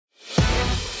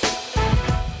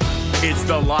It's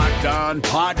the Locked On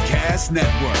Podcast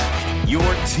Network, your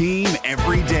team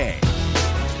every day.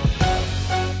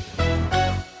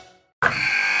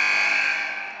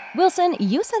 Wilson,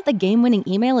 you sent the game-winning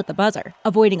email at the buzzer,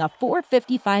 avoiding a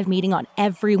 4:55 meeting on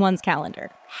everyone's calendar.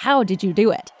 How did you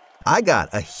do it? I got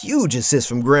a huge assist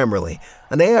from Grammarly,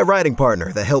 an AI writing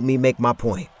partner that helped me make my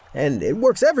point. And it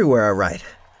works everywhere I write.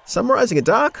 Summarizing a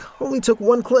doc only took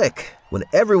one click. When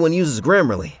everyone uses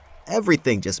Grammarly,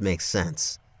 everything just makes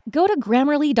sense. Go to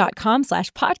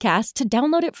Grammarly.com/podcast to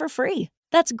download it for free.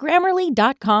 That's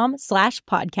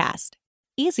Grammarly.com/podcast.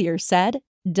 Easier said,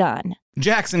 done.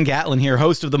 Jackson Gatlin here,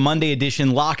 host of the Monday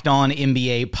edition Locked On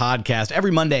NBA podcast.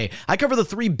 Every Monday, I cover the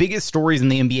three biggest stories in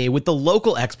the NBA with the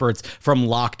local experts from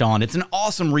Locked On. It's an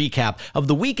awesome recap of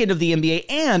the weekend of the NBA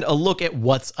and a look at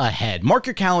what's ahead. Mark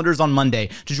your calendars on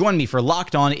Monday to join me for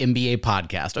Locked On NBA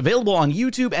podcast, available on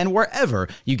YouTube and wherever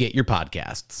you get your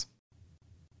podcasts.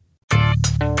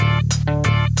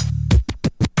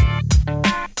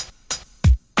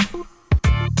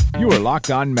 You are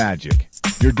Locked On Magic,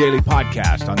 your daily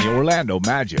podcast on the Orlando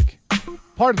Magic.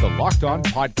 Part of the Locked On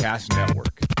Podcast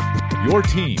Network, your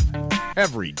team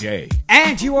every day.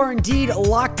 And you are indeed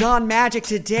Locked On Magic.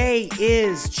 Today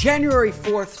is January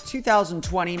 4th,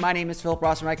 2020. My name is Philip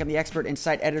Rossman-Reich. I'm the expert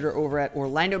insight editor over at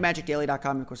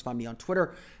OrlandoMagicDaily.com. And of course, find me on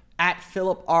Twitter at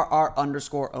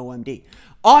PhilipRR_OMD.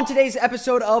 On today's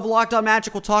episode of Locked On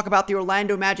Magic, we'll talk about the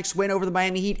Orlando Magic's win over the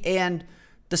Miami Heat and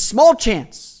the small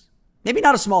chance, maybe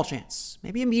not a small chance,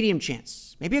 maybe a medium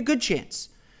chance, maybe a good chance,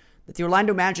 that the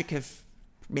Orlando Magic have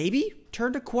maybe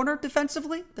turned a corner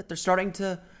defensively, that they're starting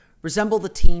to resemble the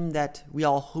team that we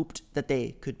all hoped that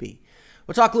they could be.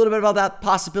 We'll talk a little bit about that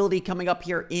possibility coming up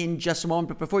here in just a moment.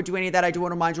 But before we do any of that, I do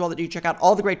want to remind you all that you check out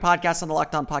all the great podcasts on the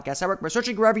Locked On Podcast Network by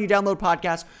searching wherever you download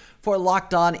podcasts for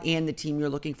Locked On and the team you're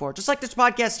looking for. Just like this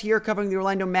podcast here covering the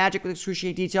Orlando Magic with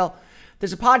excruciating detail,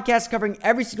 there's a podcast covering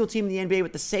every single team in the NBA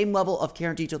with the same level of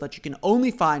care and detail that you can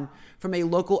only find from a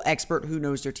local expert who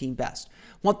knows their team best.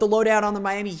 Want the lowdown on the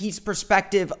Miami Heat's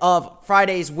perspective of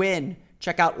Friday's win?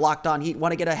 Check out Locked On Heat.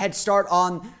 Want to get a head start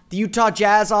on the Utah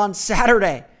Jazz on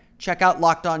Saturday? Check out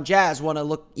Locked On Jazz. Want to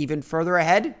look even further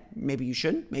ahead? Maybe you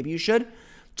shouldn't. Maybe you should.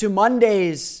 To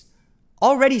Monday's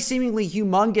already seemingly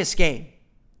humongous game.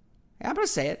 Yeah, I'm going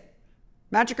to say it.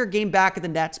 Magic are game back of the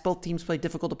Nets. Both teams play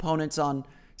difficult opponents on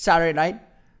Saturday night.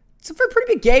 It's a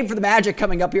pretty big game for the Magic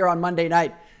coming up here on Monday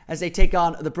night as they take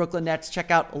on the Brooklyn Nets.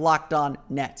 Check out Locked On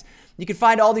Nets. You can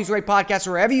find all these great podcasts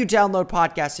wherever you download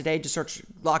podcasts today. Just search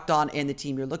Locked On and the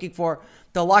team you're looking for.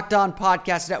 The Locked On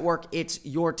Podcast Network, it's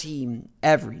your team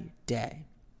every day.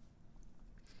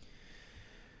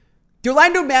 The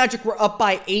Orlando Magic were up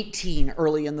by 18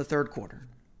 early in the third quarter.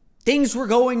 Things were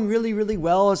going really, really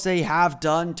well as they have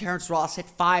done. Terrence Ross hit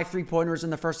 5 3-pointers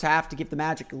in the first half to give the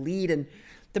Magic a lead, and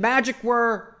the Magic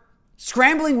were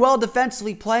scrambling well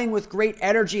defensively, playing with great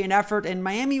energy and effort, and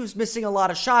Miami was missing a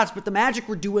lot of shots, but the Magic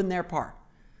were doing their part.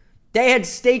 They had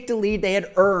staked a lead. They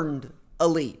had earned a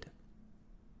lead.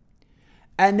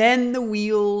 And then the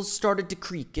wheels started to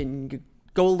creak and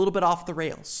go a little bit off the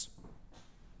rails.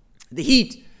 The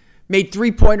Heat made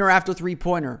 3-pointer after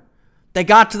 3-pointer. They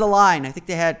got to the line. I think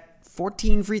they had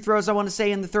 14 free throws, I want to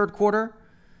say, in the third quarter.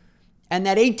 And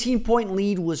that 18-point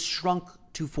lead was shrunk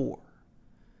to 4.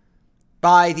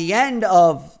 By the end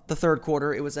of the third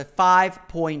quarter, it was a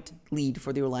 5-point lead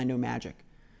for the Orlando Magic.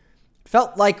 It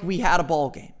felt like we had a ball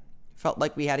game. It felt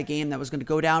like we had a game that was going to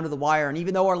go down to the wire. And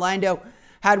even though Orlando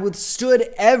had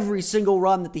withstood every single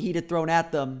run that the Heat had thrown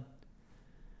at them,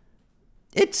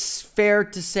 it's fair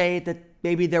to say that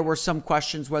maybe there were some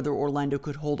questions whether Orlando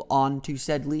could hold on to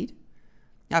said lead.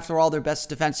 After all, their best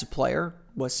defensive player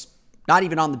was not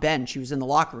even on the bench. He was in the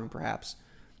locker room, perhaps,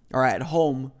 or at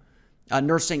home,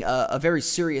 nursing a very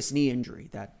serious knee injury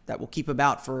that will keep him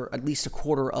out for at least a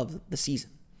quarter of the season.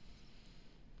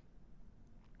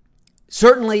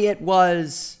 Certainly, it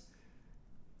was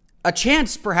a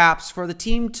chance, perhaps, for the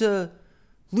team to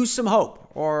lose some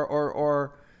hope,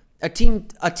 or a team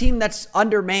that's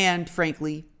undermanned,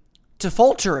 frankly, to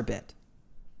falter a bit.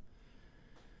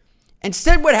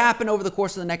 Instead, what happened over the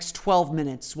course of the next 12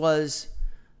 minutes was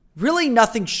really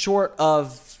nothing short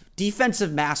of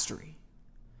defensive mastery.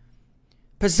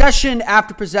 Possession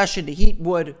after possession, the Heat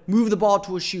would move the ball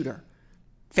to a shooter,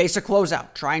 face a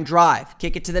closeout, try and drive,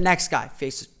 kick it to the next guy,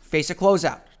 face a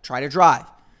closeout, try to drive,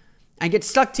 and get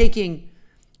stuck taking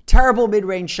terrible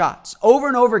mid-range shots. Over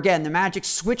and over again, the Magic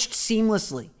switched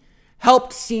seamlessly,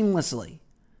 helped seamlessly,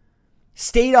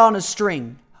 stayed on a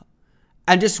string,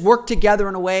 and just worked together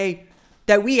in a way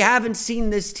that we haven't seen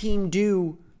this team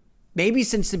do maybe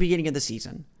since the beginning of the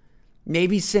season,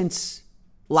 maybe since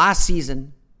last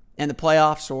season in the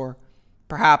playoffs, or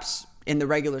perhaps in the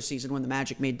regular season when the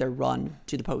Magic made their run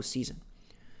to the postseason.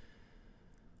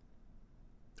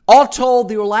 All told,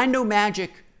 the Orlando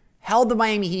Magic held the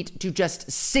Miami Heat to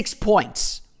just 6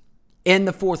 points in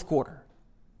the fourth quarter,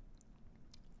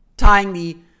 tying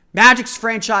the Magic's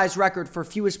franchise record for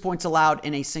fewest points allowed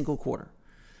in a single quarter.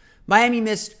 Miami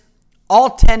missed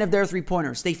all 10 of their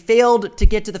three-pointers. They failed to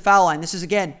get to the foul line. This is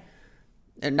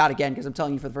not again because I'm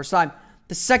telling you for the first time,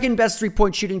 the second best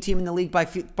three-point shooting team in the league by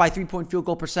three-point field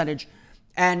goal percentage,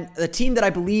 and the team that I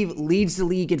believe leads the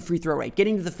league in free throw rate.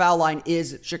 Getting to the foul line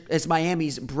is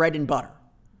Miami's bread and butter.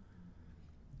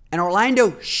 And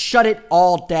Orlando shut it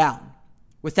all down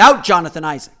without Jonathan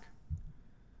Isaac.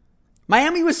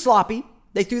 Miami was sloppy.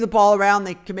 They threw the ball around.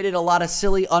 They committed a lot of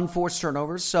silly, unforced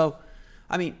turnovers.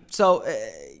 Maybe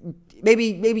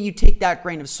you take that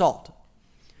grain of salt.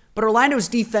 But Orlando's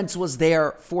defense was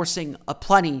there, forcing a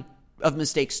plenty of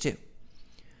mistakes too.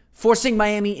 Forcing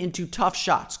Miami into tough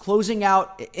shots, closing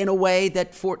out in a way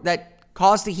that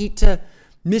caused the Heat to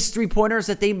miss three-pointers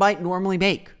that they might normally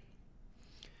make.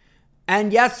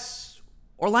 And yes,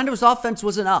 Orlando's offense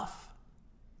was enough.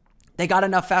 They got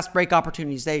enough fast break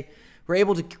opportunities. They were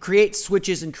able to create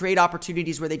switches and create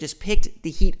opportunities where they just picked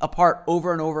the Heat apart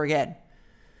over and over again.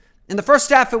 In the first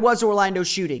half, it was Orlando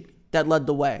shooting that led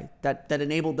the way, that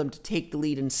enabled them to take the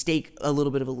lead and stake a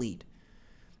little bit of a lead.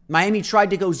 Miami tried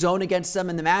to go zone against them,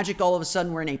 and the Magic all of a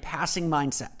sudden were in a passing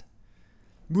mindset,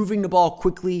 moving the ball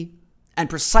quickly and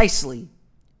precisely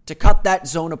to cut that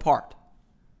zone apart.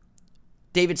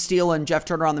 David Steele and Jeff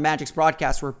Turner on the Magic's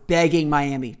broadcast were begging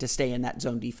Miami to stay in that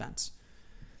zone defense.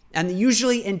 And the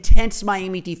usually intense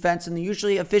Miami defense and the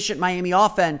usually efficient Miami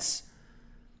offense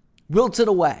wilted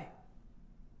away.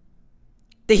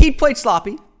 The Heat played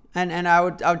sloppy, and I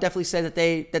would definitely say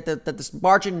that this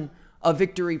margin of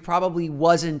victory probably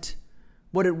wasn't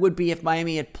what it would be if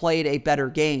Miami had played a better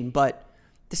game. But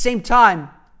at the same time,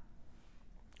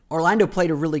 Orlando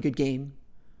played a really good game.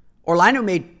 Orlando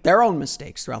made their own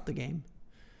mistakes throughout the game.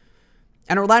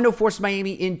 And Orlando forced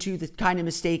Miami into the kind of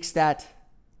mistakes that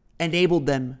enabled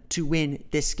them to win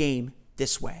this game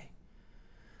this way.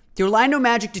 The Orlando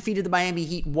Magic defeated the Miami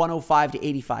Heat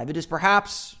 105-85. It is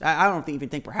perhaps, I don't even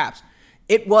think perhaps,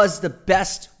 it was the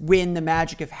best win the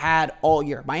Magic have had all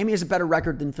year. Miami has a better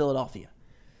record than Philadelphia.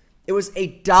 It was a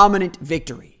dominant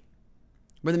victory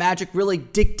where the Magic really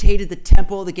dictated the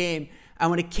tempo of the game. And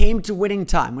when it came to winning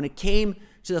time, when it came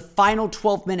to the final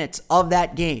 12 minutes of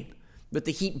that game, with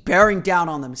the Heat bearing down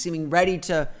on them, seeming ready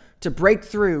to break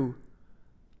through,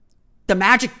 the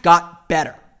Magic got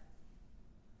better.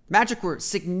 Magic were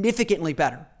significantly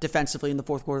better defensively in the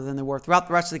fourth quarter than they were throughout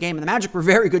the rest of the game. And the Magic were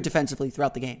very good defensively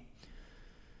throughout the game.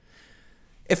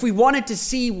 If we wanted to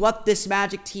see what this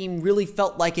Magic team really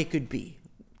felt like it could be,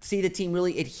 see the team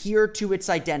really adhere to its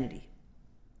identity,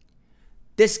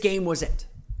 this game was it.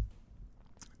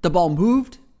 The ball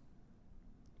moved.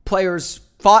 Players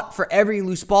fought for every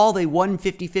loose ball. They won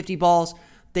 50-50 balls.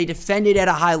 They defended at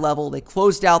a high level. They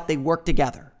closed out. They worked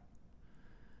together.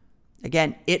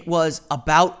 Again, it was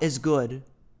about as good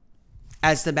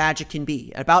as the Magic can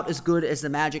be. About as good as the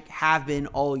Magic have been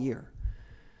all year.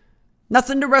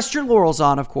 Nothing to rest your laurels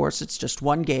on, of course. It's just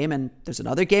one game, and there's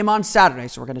another game on Saturday,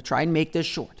 so we're going to try and make this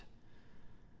short.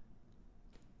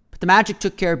 But the Magic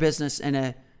took care of business in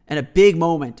a big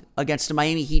moment against a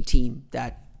Miami Heat team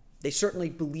that they certainly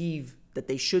believe that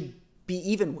they should be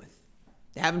even with.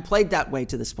 They haven't played that way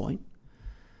to this point.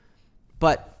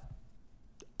 But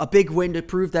a big win to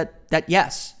prove that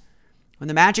yes, when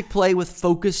the Magic play with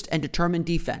focused and determined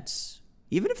defense,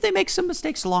 even if they make some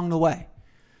mistakes along the way,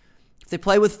 if they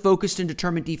play with focused and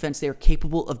determined defense, they are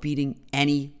capable of beating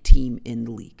any team in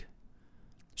the league.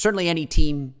 Certainly any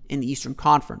team in the Eastern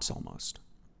Conference almost.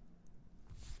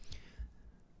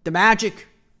 The Magic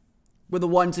were the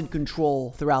ones in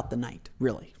control throughout the night,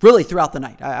 really throughout the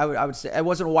night. I would say it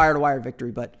wasn't a wire-to-wire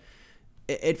victory, but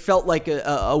it felt like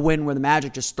a win where the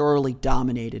Magic just thoroughly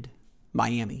dominated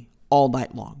Miami all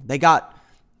night long. They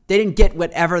didn't get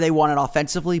whatever they wanted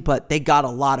offensively, but they got a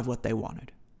lot of what they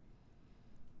wanted.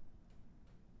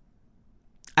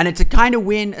 And it's a kind of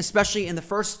win, especially in the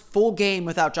first full game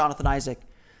without Jonathan Isaac,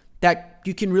 that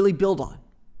you can really build on.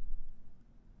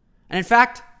 And in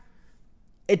fact,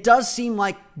 it does seem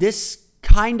like this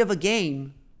kind of a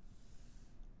game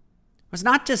was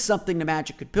not just something the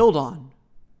Magic could build on.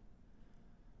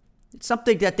 It's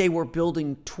something that they were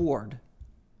building toward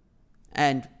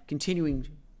and continuing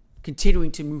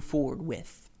to move forward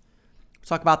with. We'll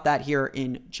talk about that here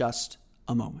in just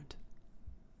a moment.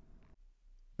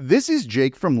 This is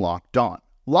Jake from Locked On.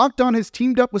 Locked On has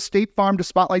teamed up with State Farm to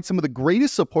spotlight some of the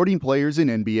greatest supporting players in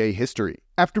NBA history.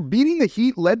 After beating the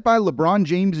Heat led by LeBron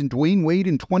James and Dwayne Wade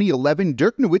in 2011,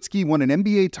 Dirk Nowitzki won an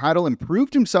NBA title and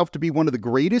proved himself to be one of the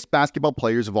greatest basketball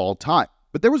players of all time.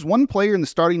 But there was one player in the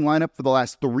starting lineup for the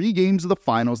last 3 games of the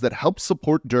finals that helped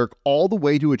support Dirk all the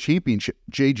way to a championship,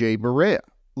 JJ Barea.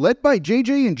 Led by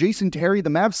JJ and Jason Terry, the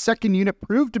Mavs' second unit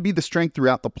proved to be the strength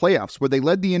throughout the playoffs, where they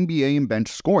led the NBA in bench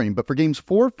scoring. But for games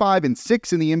 4, 5, and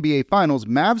 6 in the NBA Finals,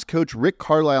 Mavs coach Rick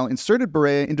Carlisle inserted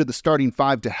Barea into the starting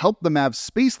 5 to help the Mavs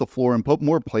space the floor and put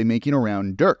more playmaking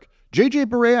around Dirk. JJ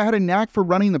Barea had a knack for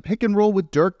running the pick and roll with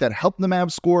Dirk that helped the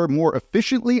Mavs score more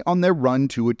efficiently on their run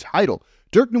to a title.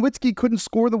 Dirk Nowitzki couldn't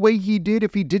score the way he did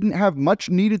if he didn't have much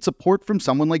needed support from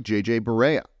someone like JJ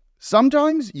Barea.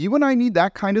 Sometimes you and I need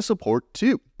that kind of support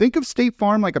too. Think of State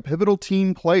Farm like a pivotal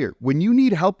team player. When you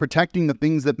need help protecting the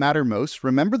things that matter most,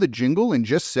 remember the jingle and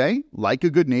just say, like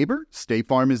a good neighbor, State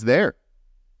Farm is there.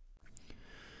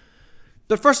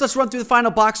 But first, let's run through the final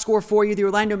box score for you. The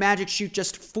Orlando Magic shoot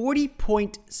just 40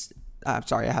 points. I'm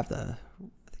sorry, I think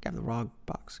I have the wrong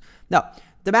box. No,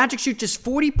 the Magic shoot just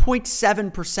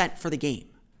 40.7% for the game.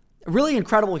 Really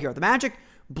incredible here. The Magic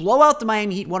blow out the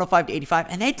Miami Heat 105-85,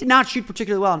 and they did not shoot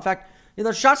particularly well. In fact,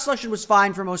 their shot selection was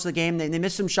fine for most of the game. They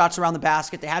missed some shots around the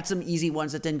basket. They had some easy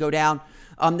ones that didn't go down.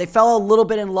 They fell a little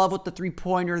bit in love with the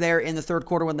three-pointer there in the third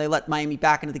quarter when they let Miami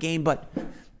back into the game. But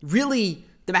really,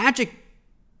 the Magic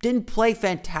didn't play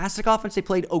fantastic offense. They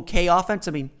played okay offense.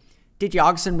 I mean, DJ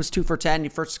Augustin was 2 for 10.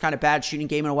 First kind of bad shooting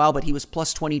game in a while, but he was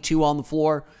plus 22 on the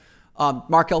floor.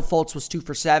 Markelle Fultz was 2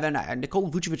 for 7.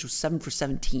 Nikola Vucevic was 7 for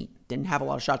 17. Didn't have a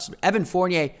lot of shots. Evan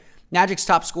Fournier, Magic's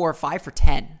top scorer, 5 for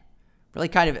 10. Really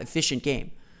kind of efficient game.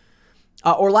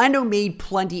 Orlando made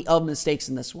plenty of mistakes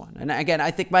in this one. And again, I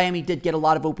think Miami did get a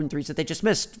lot of open threes that they just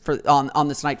missed on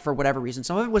this night for whatever reason.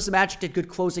 Some of it was the Magic did good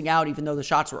closing out, even though the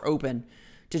shots were open,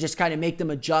 to just kind of make them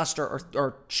adjust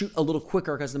or shoot a little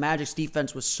quicker because the Magic's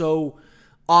defense was so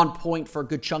on point for a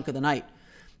good chunk of the night.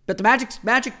 But the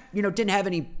Magic, didn't have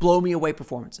any blow-me-away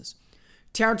performances.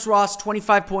 Terrence Ross,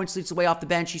 25 points, leads the way off the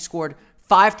bench. He scored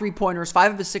 5 3-pointers,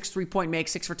 5 of his 6 3-point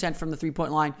makes, 6 for 10 from the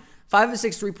 3-point line, 5 of his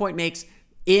 6 3-point makes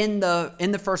in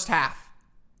the first half.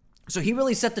 So he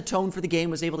really set the tone for the game,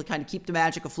 was able to kind of keep the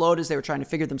Magic afloat as they were trying to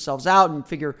figure themselves out and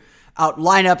figure out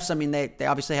lineups. I mean, they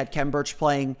obviously had Khem Birch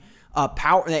playing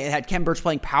power. They had Khem Birch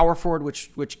playing power forward,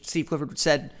 which Steve Clifford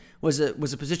said was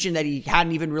a position that he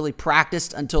hadn't even really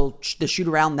practiced until the shoot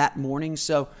around that morning.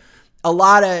 So a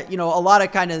lot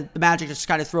of kind of the Magic just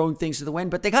kind of throwing things to the wind,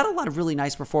 but they got a lot of really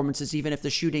nice performances, even if the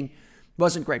shooting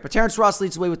wasn't great. But Terrence Ross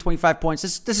leads the way with 25 points.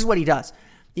 This is what he does.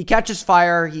 He catches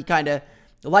fire. He kind of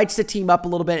lights the team up a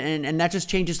little bit, and that just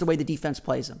changes the way the defense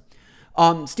plays him.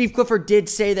 Steve Clifford did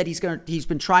say that he's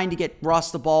been trying to get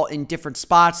Ross the ball in different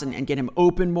spots and get him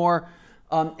open more.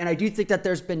 And I do think that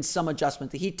there's been some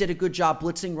adjustment. The Heat did a good job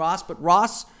blitzing Ross, but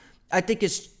Ross, I think,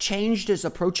 has changed his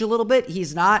approach a little bit.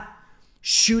 He's not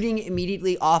shooting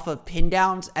immediately off of pin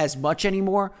downs as much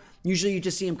anymore. Usually you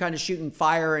just see him kind of shooting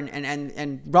fire,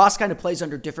 and Ross kind of plays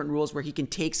under different rules where he can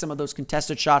take some of those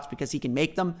contested shots because he can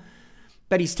make them.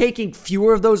 But he's taking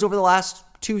fewer of those over the last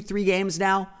 2-3 games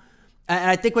now. And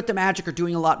I think what the Magic are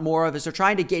doing a lot more of is they're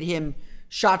trying to get him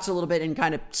shots a little bit in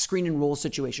kind of screen and roll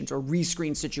situations or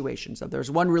rescreen situations. So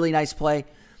there's one really nice play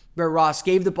where Ross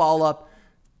gave the ball up,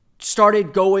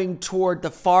 started going toward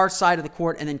the far side of the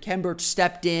court, and then Khem Birch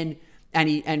stepped in,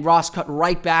 and Ross cut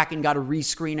right back and got a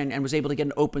rescreen and was able to get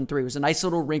an open 3. It was a nice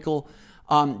little wrinkle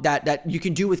that you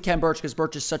can do with Khem Birch because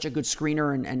Birch is such a good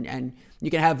screener, and you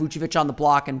can have Vucevic on the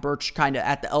block and Birch kind of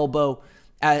at the elbow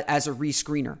as a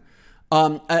rescreener.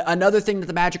 Another thing that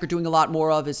the Magic are doing a lot more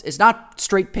of is not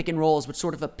straight pick and rolls, but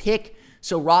sort of a pick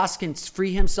so Ross can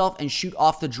free himself and shoot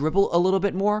off the dribble a little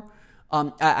bit more.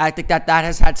 I think that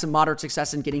has had some moderate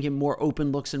success in getting him more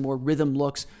open looks and more rhythm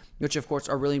looks, which of course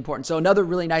are really important. So another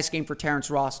really nice game for Terrence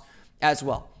Ross as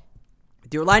well.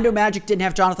 The Orlando Magic didn't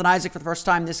have Jonathan Isaac for the first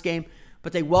time this game,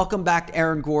 but they welcomed back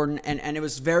Aaron Gordon, and it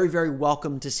was very, very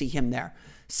welcome to see him there.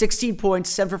 16 points,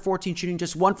 7 for 14 shooting,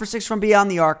 just 1 for 6 from beyond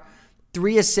the arc.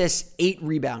 3 assists, 8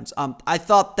 rebounds. I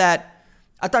thought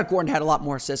Gordon had a lot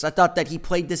more assists. I thought that he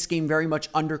played this game very much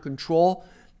under control.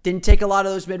 Didn't take a lot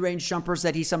of those mid-range jumpers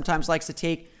that he sometimes likes to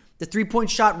take. The 3-point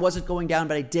shot wasn't going down,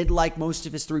 but I did like most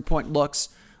of his 3-point looks.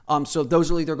 So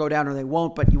those will either go down or they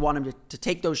won't, but you want him to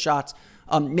take those shots.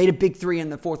 Made a big 3 in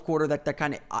the fourth quarter that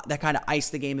kind of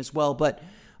iced the game as well. But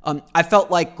I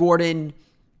felt like Gordon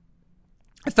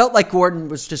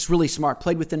was just really smart,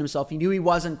 played within himself. He knew he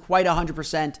wasn't quite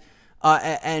 100%.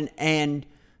 And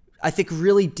I think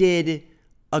really did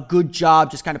a good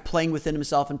job just kind of playing within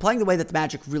himself and playing the way that the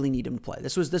Magic really need him to play.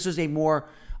 This was a more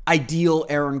ideal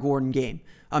Aaron Gordon game.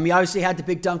 He obviously had the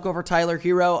big dunk over Tyler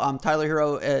Hero. Tyler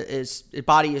Hero his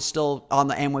body is still on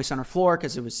the Amway Center floor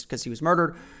because he was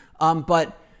murdered.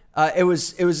 But it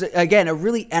was again a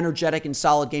really energetic and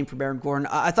solid game from Aaron Gordon.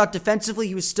 I thought defensively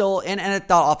he was still, and I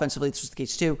thought offensively this was the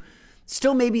case too.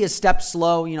 Still maybe a step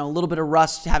slow, a little bit of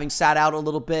rust having sat out a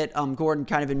little bit. Gordon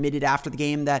kind of admitted after the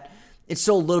game that it's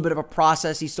still a little bit of a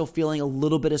process. He's still feeling a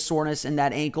little bit of soreness in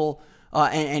that ankle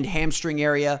and hamstring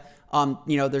area.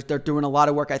 They're doing a lot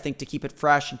of work, I think, to keep it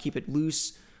fresh and keep it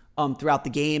loose throughout the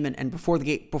game and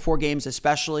before games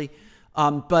especially.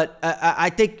 But I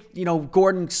think,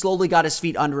 Gordon slowly got his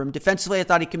feet under him. Defensively, I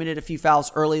thought he committed a few fouls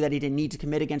early that he didn't need to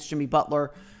commit against Jimmy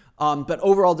Butler. But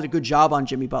overall did a good job on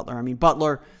Jimmy Butler.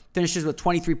 Butler finishes with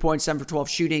 23 points, 7 for 12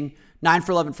 shooting, 9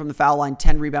 for 11 from the foul line,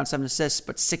 10 rebounds, 7 assists,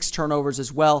 but 6 turnovers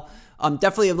as well.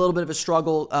 Definitely a little bit of a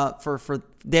struggle for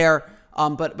there.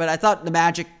 But I thought the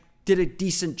Magic did a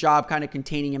decent job kind of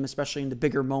containing him, especially in the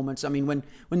bigger moments. When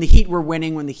the Heat were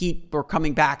winning, when the Heat were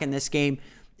coming back in this game,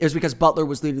 it was because Butler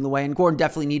was leading the way, and Gordon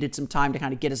definitely needed some time to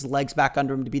kind of get his legs back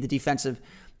under him to be the defensive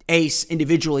ace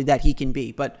individually that he can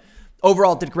be. But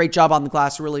overall, did a great job on the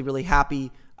glass. Really, really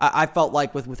happy. I felt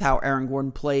like with how Aaron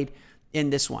Gordon played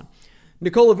in this one.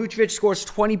 Nikola Vucevic scores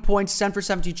 20 points, 10 for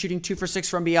 17 shooting, 2 for 6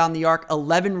 from beyond the arc,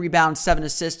 11 rebounds, 7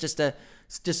 assists,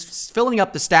 just filling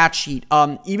up the stat sheet.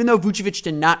 Even though Vucevic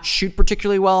did not shoot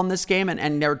particularly well in this game,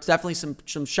 and there were definitely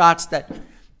some shots that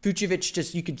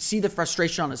Vucevic you could see the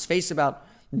frustration on his face about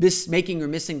making or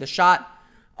missing the shot.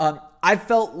 I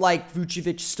felt like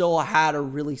Vucevic still had a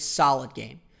really solid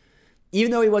game. Even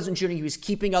though he wasn't shooting, he was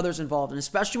keeping others involved. And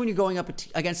especially when you're going up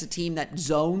against a team that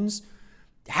zones,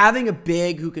 having a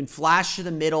big who can flash to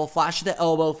the middle, flash to the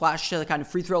elbow, flash to the kind of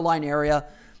free throw line area,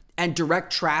 and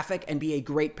direct traffic and be a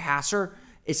great passer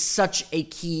is such a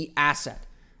key asset.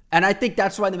 And I think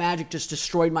that's why the Magic just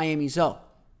destroyed Miami's zone.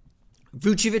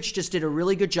 Vucevic just did a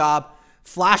really good job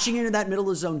flashing into that middle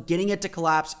of the zone, getting it to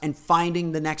collapse, and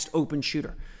finding the next open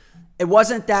shooter. It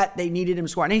wasn't that they needed him to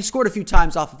score. And he scored a few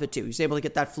times off of it too. He was able to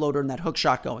get that floater and that hook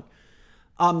shot going.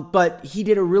 But he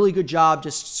did a really good job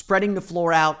just spreading the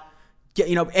floor out,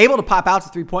 able to pop out to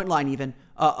the three-point line even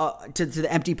to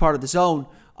the empty part of the zone.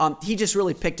 He just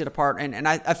really picked it apart. And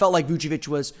I felt like Vucevic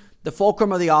was the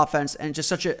fulcrum of the offense and just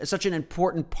such an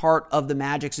important part of the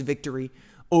Magic's victory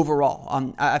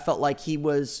overall. I felt like he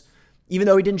was, even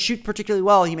though he didn't shoot particularly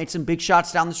well, he made some big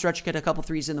shots down the stretch, hit a couple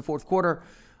threes in the fourth quarter.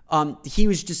 He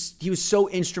was so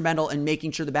instrumental in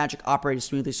making sure the Magic operated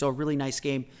smoothly. So a really nice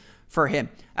game for him.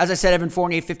 As I said, Evan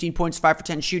Fournier, 15 points, 5 for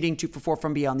 10 shooting, 2 for 4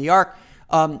 from beyond the arc.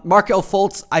 Markelle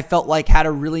Fultz, I felt like had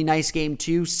a really nice game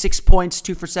too. 6 points,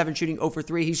 2 for 7 shooting, 0 for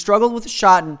 3. He struggled with the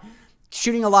shot and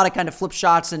shooting a lot of kind of flip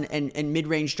shots and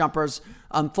mid-range jumpers.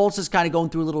 Fultz is kind of going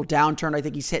through a little downturn. I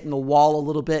think he's hitting the wall a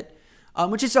little bit.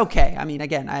 Which is okay.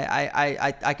 Again,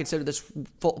 I consider this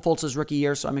Fultz's rookie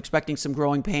year, so I'm expecting some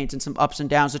growing pains and some ups and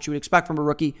downs that you would expect from a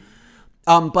rookie.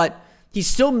 But he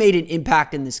still made an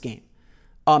impact in this game.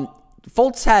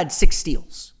 Fultz had 6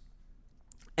 steals.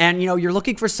 And, you're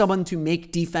looking for someone to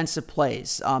make defensive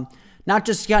plays. Not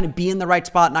just kind of be in the right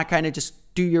spot, not kind of just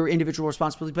do your individual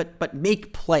responsibility, but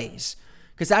make plays.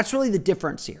 Because that's really the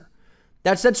difference here.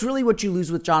 That's really what you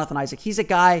lose with Jonathan Isaac. He's a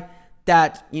guy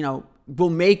that,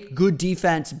 will make good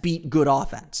defense beat good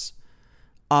offense.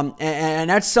 And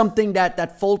that's something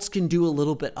that Fultz can do a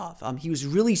little bit of. He was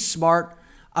really smart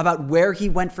about where he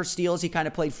went for steals. He kind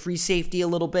of played free safety a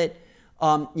little bit.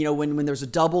 When there's a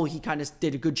double, he kind of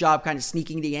did a good job kind of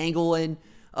sneaking the angle in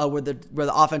where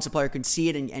the offensive player could see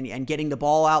it and getting the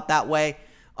ball out that way.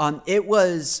 It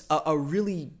was a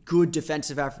really good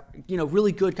defensive effort,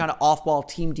 really good kind of off-ball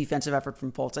team defensive effort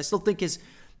from Fultz. I still think his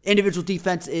individual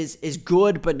defense is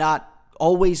good, but not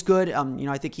always good.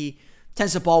 I think he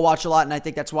tends to ball watch a lot, and I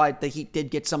think that's why the Heat did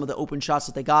get some of the open shots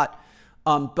that they got.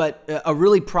 But a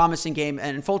really promising game,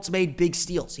 and Fultz made big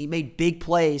steals. He made big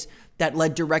plays that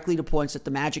led directly to points that the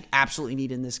Magic absolutely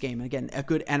need in this game. And again, a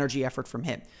good energy effort from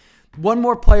him. One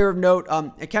more player of note,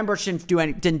 Ken Burch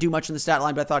didn't do much in the stat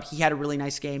line, but I thought he had a really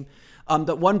nice game.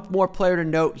 But one more player to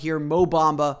note here, Mo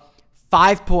Bamba,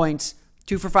 5 points,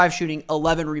 2 for 5 shooting,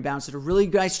 11 rebounds. Did a really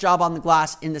nice job on the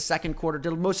glass in the second quarter.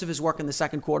 Did most of his work in the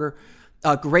second quarter.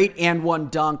 Great and one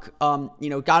dunk.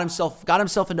 Got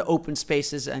himself into open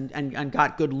spaces and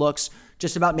got good looks.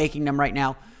 Just about making them right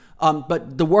now.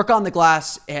 But the work on the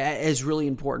glass is really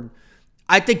important.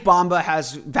 I think Bamba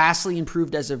has vastly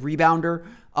improved as a rebounder.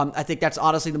 I think that's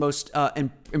honestly the most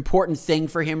important thing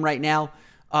for him right now.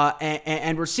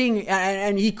 And we're seeing,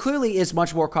 and he clearly is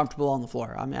much more comfortable on the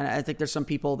floor. I think there's some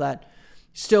people that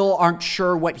still aren't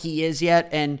sure what he is yet.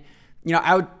 And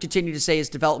I would continue to say his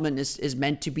development is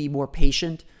meant to be more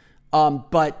patient.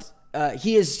 But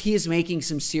he is making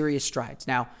some serious strides.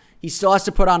 Now, he still has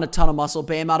to put on a ton of muscle.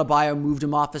 Bam Adebayo moved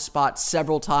him off his spot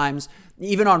several times.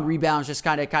 Even on rebounds, just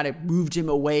kind of moved him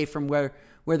away from where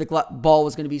the ball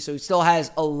was going to be. So he still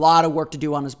has a lot of work to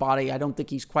do on his body. I don't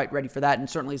think he's quite ready for that. And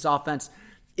certainly his offense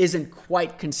isn't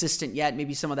quite consistent yet.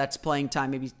 Maybe some of that's playing time,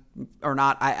 maybe or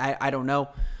not. I don't know.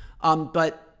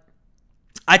 But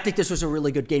I think this was a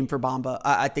really good game for Bamba.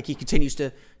 I think he continues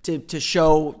to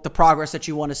show the progress that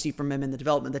you want to see from him and the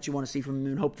development that you want to see from him.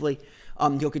 And hopefully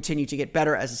he'll continue to get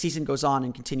better as the season goes on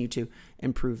and continue to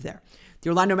improve there. The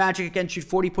Orlando Magic, again, shoot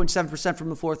 40.7% from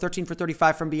the floor, 13 for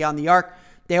 35 from beyond the arc.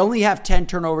 They only have 10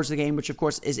 turnovers a game, which, of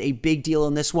course, is a big deal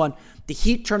in this one. The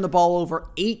Heat turned the ball over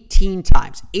 18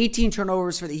 times. 18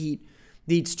 turnovers for the Heat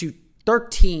leads to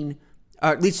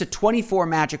 24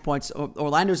 Magic points.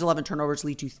 Orlando's 11 turnovers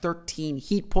lead to 13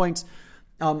 Heat points.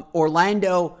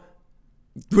 Orlando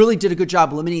really did a good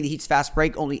job limiting the Heat's fast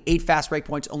break. Only 8 fast break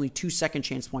points, only 2 second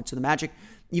chance points to the Magic.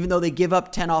 Even though they give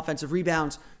up 10 offensive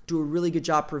rebounds, do a really good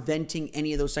job preventing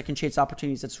any of those second chance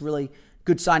opportunities. That's really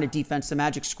good sign of defense. The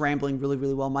Magic scrambling really,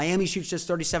 really well. Miami shoots just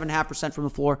 37.5% from the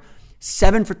floor,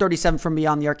 7 for 37 from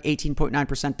beyond the arc,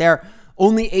 18.9% there.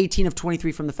 Only 18 of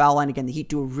 23 from the foul line. Again, the Heat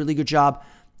do a really good job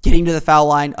getting to the foul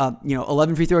line.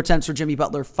 11 free throw attempts for Jimmy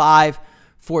Butler, 5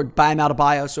 for Bam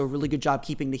Adebayo. So a really good job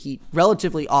keeping the Heat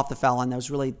relatively off the foul line. That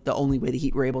was really the only way the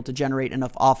Heat were able to generate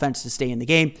enough offense to stay in the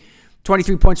game.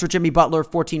 23 points for Jimmy Butler,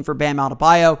 14 for Bam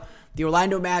Adebayo. The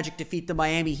Orlando Magic defeat the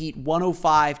Miami Heat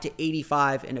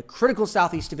 105-85 in a critical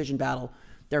Southeast Division battle.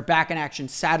 They're back in action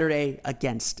Saturday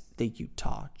against the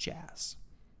Utah Jazz.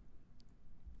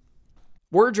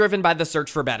 We're driven by the search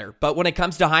for better, but when it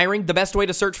comes to hiring, the best way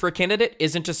to search for a candidate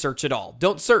isn't to search at all.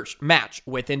 Don't search, match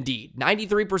with Indeed.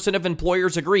 93% of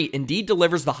employers agree Indeed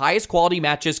delivers the highest quality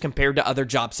matches compared to other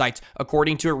job sites,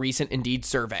 according to a recent Indeed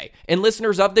survey. And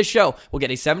listeners of this show will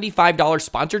get a $75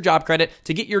 sponsored job credit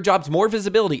to get your jobs more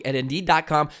visibility at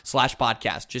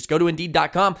Indeed.com/podcast. Just go to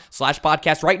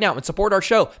Indeed.com/podcast right now and support our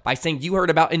show by saying you heard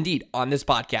about Indeed on this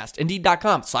podcast.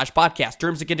 Indeed.com/podcast.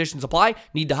 Terms and conditions apply.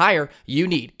 Need to hire? You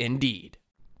need Indeed.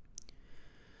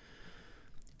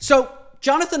 So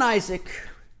Jonathan Isaac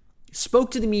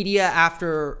spoke to the media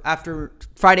after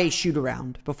Friday's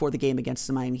shoot-around before the game against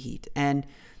the Miami Heat. And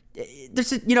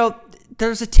there's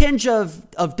a tinge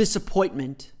of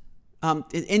disappointment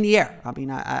in the air. I mean,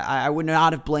 I would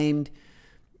not have blamed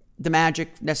the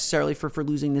Magic necessarily for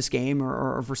losing this game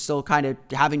or for still kind of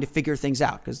having to figure things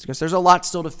out because there's a lot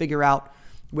still to figure out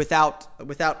without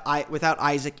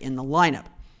Isaac in the lineup.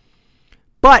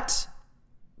 But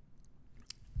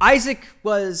Isaac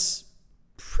was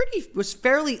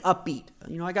fairly upbeat.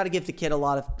 I got to give the kid a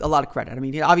lot of credit. I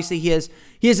mean, obviously he is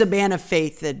a man of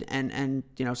faith, and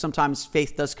sometimes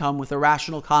faith does come with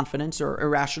irrational confidence or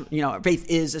irrational. Faith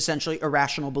is essentially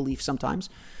irrational belief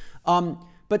sometimes.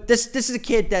 But this is a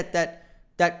kid that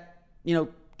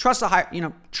trusts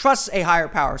a higher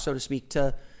power, so to speak,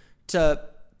 to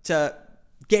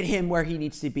get him where he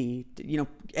needs to be.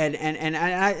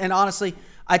 And honestly,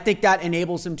 I think that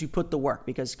enables him to put the work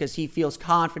because he feels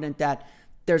confident that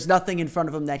there's nothing in front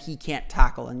of him that he can't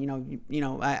tackle. And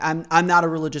I'm not a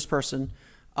religious person,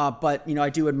 but I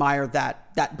do admire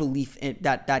that belief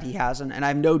that he has, and I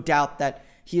have no doubt that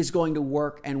he is going to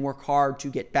work hard to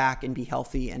get back and be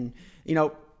healthy. And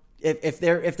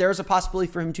if there's a possibility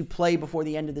for him to play before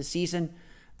the end of the season,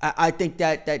 I think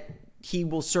that he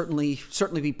will certainly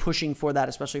be pushing for that,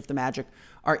 especially if the Magic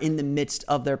are in the midst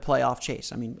of their playoff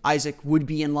chase. I mean, Isaac would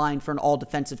be in line for an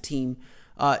all-defensive team,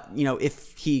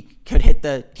 if he could hit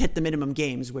the minimum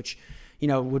games, which,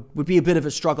 would be a bit of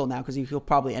a struggle now because he'll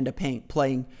probably end up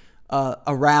playing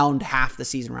around half the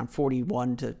season, around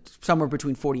 41 to somewhere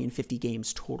between 40 and 50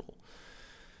 games total.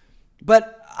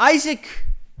 But Isaac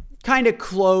kind of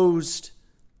closed.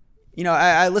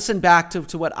 I listened back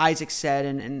to what Isaac said,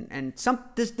 and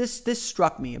this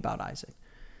struck me about Isaac.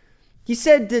 He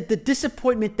said that the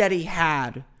disappointment that he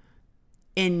had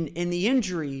in the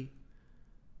injury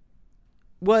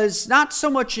was not so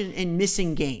much in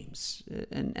missing games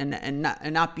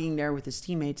and not being there with his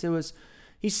teammates. It was,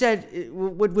 he said,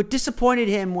 what disappointed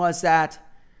him was that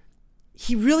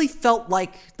he really felt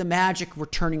like the Magic were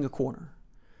turning a corner.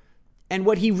 And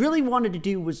what he really wanted to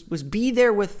do was be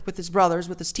there with his brothers,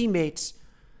 with his teammates,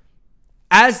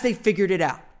 as they figured it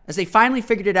out. As they finally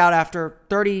figured it out after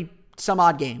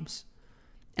 30-some-odd games.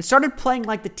 And started playing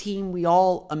like the team we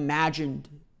all imagined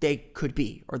they could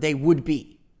be, or they would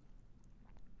be.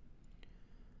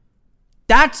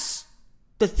 That's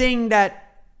the thing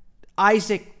that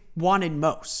Isaac wanted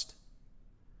most,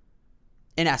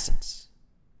 in essence.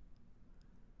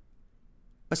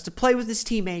 was to play with his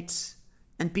teammates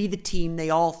and be the team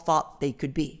they all thought they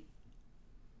could be.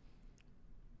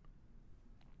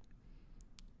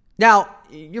 Now,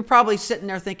 you're probably sitting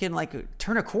there thinking, like,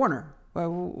 turn a corner.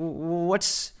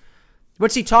 What's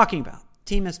he talking about?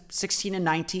 Team is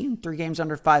 16-19, 3 games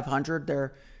under 500.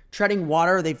 They're treading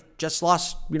water. They've just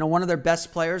lost, one of their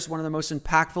best players, one of their most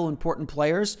impactful, important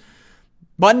players.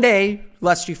 Monday,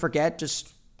 lest you forget,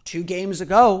 just 2 games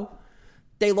ago,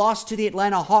 they lost to the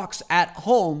Atlanta Hawks at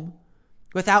home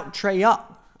without Trae Young.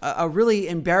 A really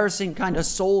embarrassing kind of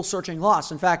soul-searching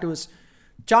loss. In fact, it was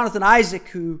Jonathan Isaac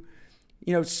who,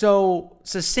 so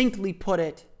succinctly put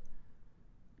it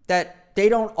that they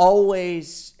don't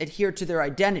always adhere to their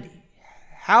identity.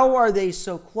 How are they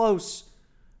so close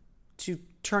to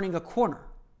turning a corner?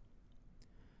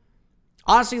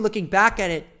 Honestly, looking back at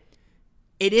it,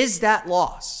 it is that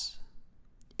loss.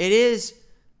 It is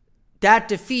that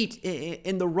defeat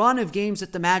in the run of games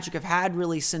that the Magic have had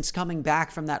really since coming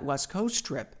back from that West Coast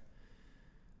trip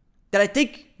that I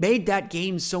think made that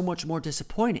game so much more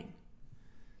disappointing.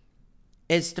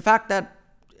 Is the fact that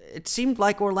it seemed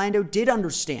like Orlando did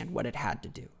understand what it had to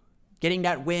do. Getting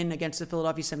that win against the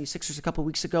Philadelphia 76ers a couple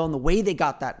weeks ago and the way they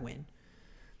got that win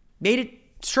made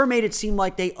it seem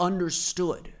like they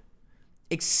understood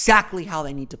exactly how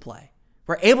they need to play.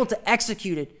 Were able to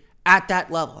execute it at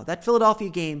that level. That Philadelphia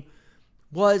game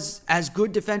was as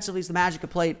good defensively as the Magic have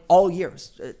played all year.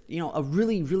 A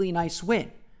really, really nice win.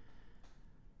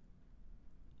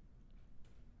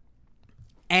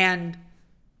 And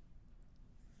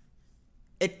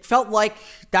it felt like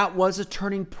that was a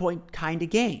turning point kind of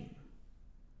game.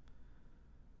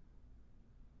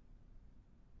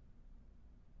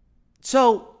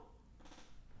 So,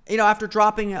 after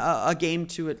dropping a game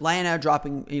to Atlanta,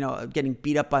 getting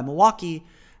beat up by Milwaukee,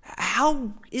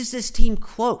 how is this team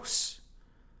close?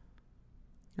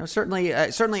 Certainly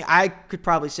I could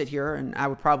probably sit here and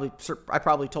I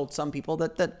probably told some people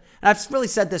that, and I've really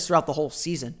said this throughout the whole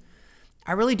season.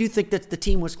 I really do think that the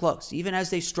team was close. Even as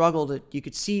they struggled, you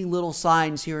could see little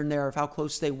signs here and there of how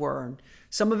close they were. And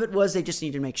some of it was they just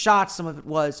needed to make shots. Some of it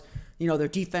was, their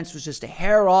defense was just a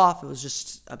hair off. It was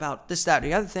just about this, that, or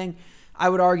the other thing. I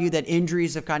would argue that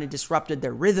injuries have kind of disrupted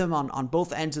their rhythm on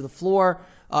both ends of the floor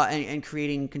and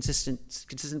creating consistent.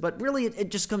 But really, it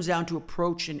just comes down to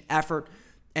approach and effort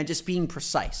and just being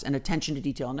precise and attention to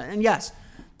detail. And yes,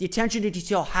 the attention to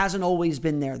detail hasn't always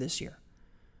been there this year.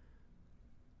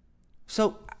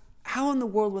 So how in the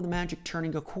world were the Magic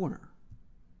turning a corner?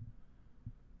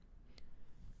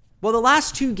 Well, the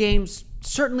last 2 games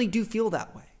certainly do feel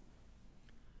that way.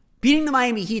 Beating the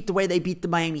Miami Heat the way they beat the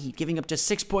Miami Heat, giving up just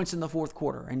 6 points in the fourth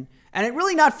quarter, and it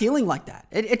really not feeling like that.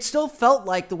 It still felt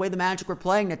like the way the Magic were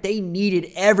playing that they needed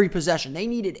every possession. They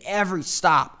needed every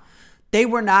stop. They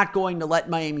were not going to let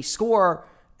Miami score,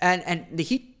 and the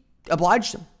Heat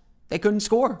obliged them. They couldn't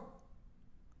score.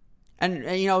 And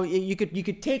you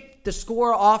could take the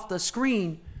score off the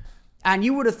screen, and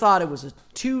you would have thought it was a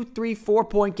 2, 3, 4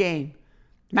 point game.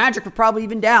 Magic were probably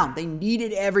even down. They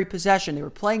needed every possession. They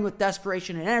were playing with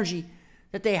desperation and energy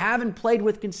that they haven't played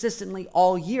with consistently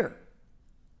all year.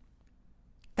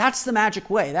 That's the Magic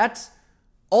way. That's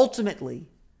ultimately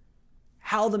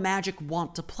how the Magic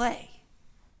want to play.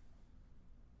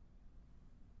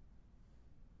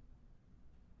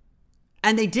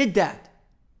 And they did that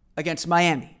against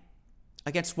Miami,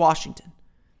 against Washington,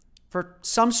 for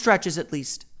some stretches at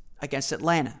least, against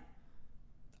Atlanta,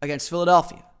 against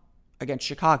Philadelphia, against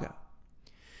Chicago.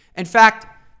 In fact,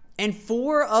 in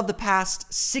 4 of the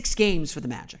past 6 games for the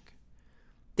Magic,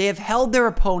 they have held their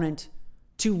opponent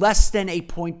to less than a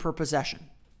point per possession.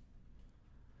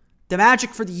 The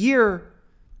Magic for the year,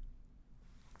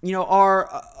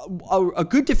 are a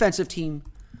good defensive team,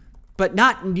 but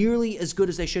not nearly as good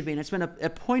as they should be. And it's been a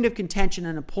point of contention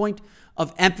and a point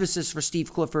of emphasis for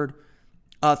Steve Clifford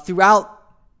throughout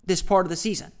this part of the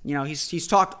season. He's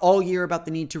talked all year about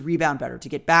the need to rebound better, to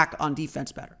get back on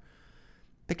defense better.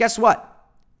 But guess what?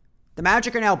 The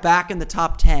Magic are now back in the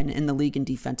top 10 in the league in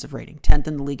defensive rating. 10th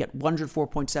in the league at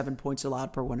 104.7 points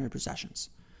allowed per 100 possessions.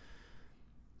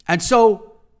 And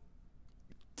so,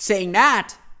 saying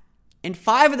that, in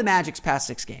 5 of the Magic's past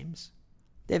 6 games,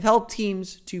 they've held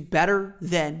teams to better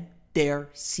than their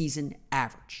season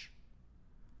average.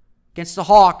 Against the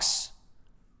Hawks,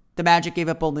 the Magic gave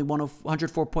up only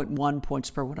 104.1 points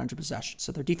per 100 possessions.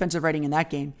 So their defensive rating in that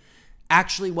game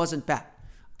actually wasn't bad.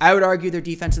 I would argue their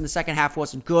defense in the second half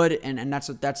wasn't good, and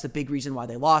that's the big reason why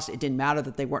they lost. It didn't matter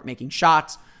that they weren't making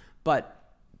shots,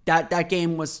 but that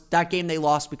game they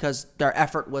lost because their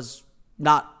effort was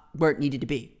not where it needed to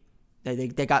be.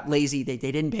 They got lazy. They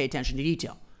didn't pay attention to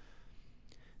detail.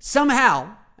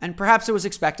 Somehow, and perhaps it was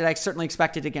expected. I certainly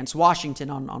expected against Washington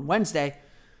on Wednesday.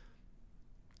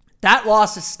 That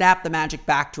loss has snapped the Magic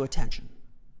back to attention.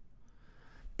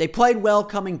 They played well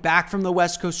coming back from the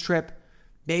West Coast trip.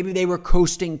 Maybe they were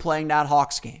coasting playing that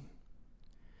Hawks game.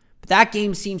 But that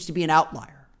game seems to be an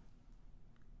outlier.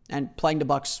 And playing the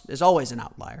Bucks is always an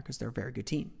outlier because they're a very good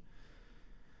team.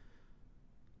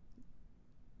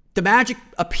 The Magic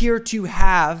appear to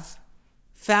have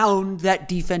found that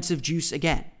defensive juice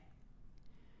again.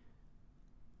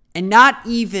 And not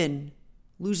even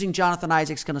losing Jonathan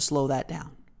Isaac's going to slow that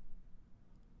down.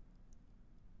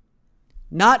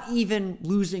 Not even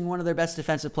losing one of their best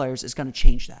defensive players is going to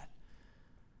change that.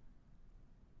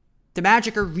 The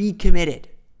Magic are recommitted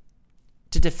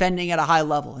to defending at a high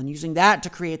level and using that to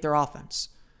create their offense.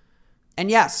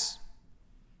 And yes,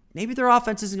 maybe their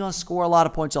offense isn't going to score a lot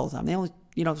of points all the time. They only,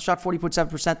 shot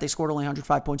 40.7%. They scored only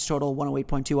 105 points total,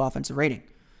 108.2 offensive rating.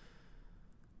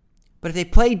 But if they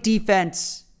play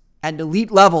defense at an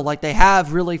elite level like they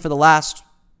have really for the last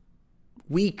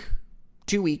week,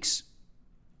 2 weeks,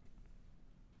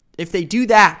 if they do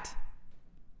that,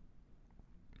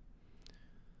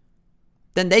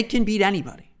 then they can beat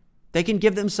anybody. They can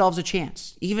give themselves a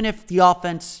chance, even if the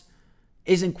offense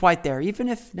isn't quite there, even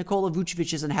if Nikola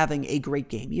Vucevic isn't having a great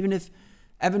game, even if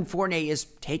Evan Fournier is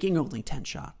taking only 10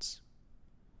 shots.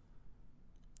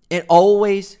 It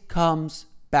always comes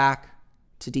back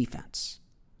to defense.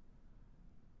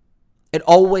 It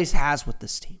always has with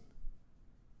this team.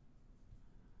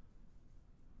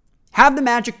 Have the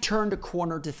Magic turned a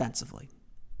corner defensively?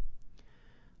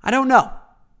 I don't know.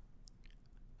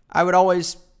 I would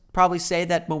always probably say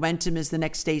that momentum is the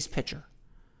next day's pitcher.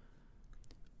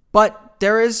 But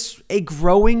there is a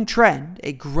growing trend,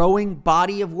 a growing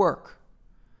body of work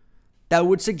that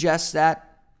would suggest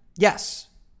that, yes,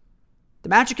 the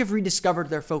Magic have rediscovered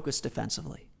their focus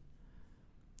defensively.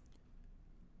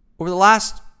 Over the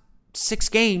last 6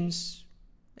 games,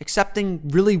 excepting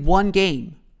really one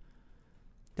game,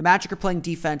 the Magic are playing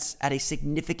defense at a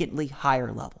significantly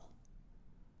higher level.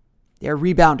 They are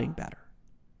rebounding better.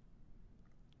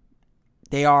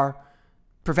 They are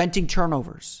preventing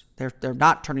turnovers. They're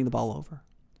not turning the ball over.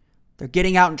 They're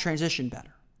getting out in transition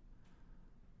better.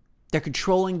 They're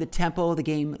controlling the tempo of the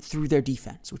game through their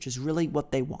defense, which is really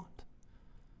what they want.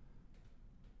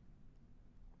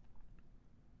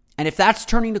 And if that's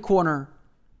turning the corner,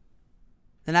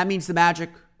 then that means the Magic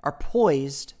are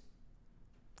poised.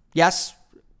 Yes,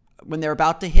 when they're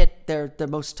about to hit the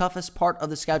most toughest part of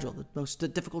the schedule, the most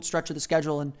difficult stretch of the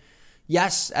schedule. And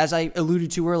yes, as I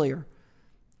alluded to earlier,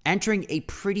 entering a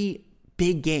pretty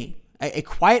big game, a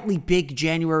quietly big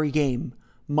January game,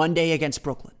 Monday against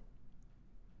Brooklyn.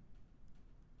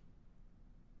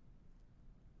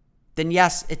 Then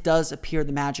yes, it does appear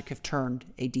the Magic have turned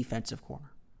a defensive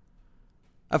corner.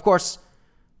 Of course,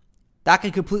 that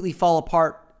can completely fall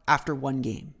apart after one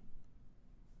game.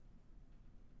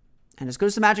 And as good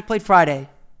as the Magic played Friday,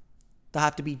 they'll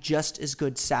have to be just as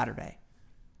good Saturday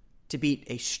to beat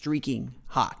a streaking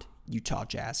hot Utah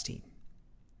Jazz team.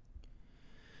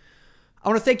 I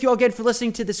want to thank you all again for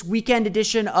listening to this weekend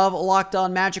edition of Locked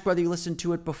On Magic, whether you listened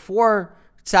to it before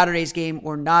Saturday's game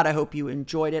or not. I hope you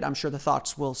enjoyed it. I'm sure the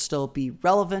thoughts will still be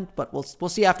relevant, but we'll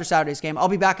see after Saturday's game. I'll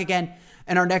be back again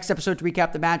in our next episode to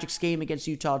recap the Magic's game against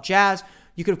Utah Jazz.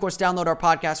 You can, of course, download our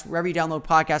podcast wherever you download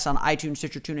podcasts on iTunes,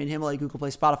 Stitcher, TuneIn, Himalaya, Google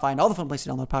Play, Spotify, and all the fun places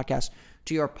to download podcasts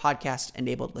to your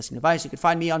podcast-enabled listening device. You can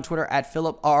find me on Twitter at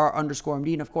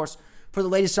PhilipR_MD. And, of course, for the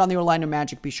latest on the Orlando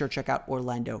Magic, be sure to check out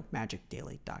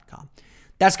OrlandoMagicDaily.com.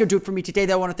 That's going to do it for me today,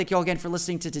 though. I want to thank you all again for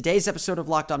listening to today's episode of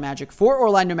Locked On Magic. For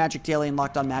Orlando Magic Daily and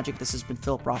Locked On Magic, this has been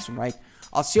Philip Rossman-Reich.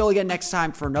 I'll see you all again next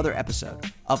time for another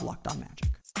episode of Locked On Magic.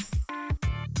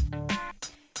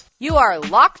 You are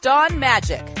Locked On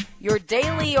Magic, your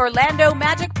daily Orlando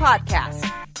Magic podcast.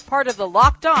 Part of the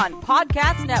Locked On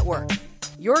Podcast Network,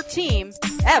 your team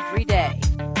every day.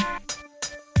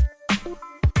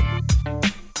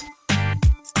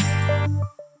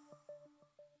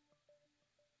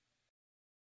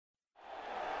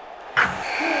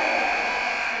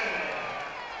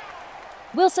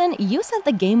 Wilson, you sent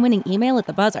the game-winning email at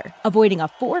the buzzer, avoiding a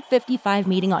 4:55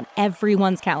 meeting on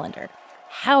everyone's calendar.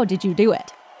 How did you do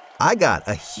it? I got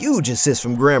a huge assist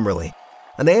from Grammarly,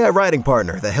 an AI writing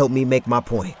partner that helped me make my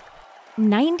point.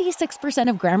 96%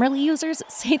 of Grammarly users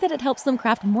say that it helps them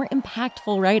craft more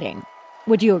impactful writing.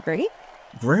 Would you agree?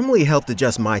 Grammarly helped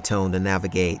adjust my tone to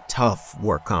navigate tough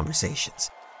work conversations.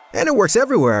 And it works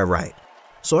everywhere I write,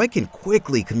 so I can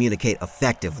quickly communicate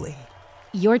effectively.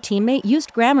 Your teammate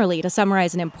used Grammarly to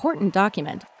summarize an important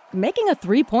document, making a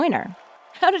 3-pointer.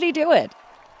 How did he do it?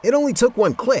 It only took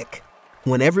one click.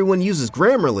 When everyone uses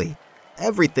Grammarly,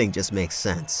 everything just makes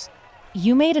sense.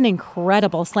 You made an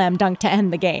incredible slam dunk to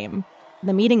end the game.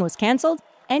 The meeting was canceled,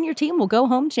 and your team will go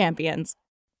home champions.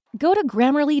 Go to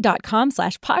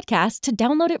Grammarly.com/podcast to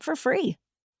download it for free.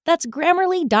 That's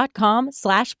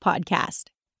Grammarly.com/podcast.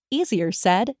 Easier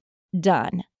said,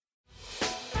 done.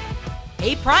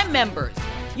 Hey, Prime members,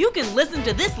 you can listen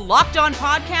to this Locked On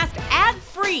podcast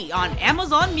ad-free on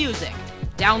Amazon Music.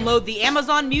 Download the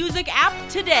Amazon Music app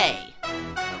today.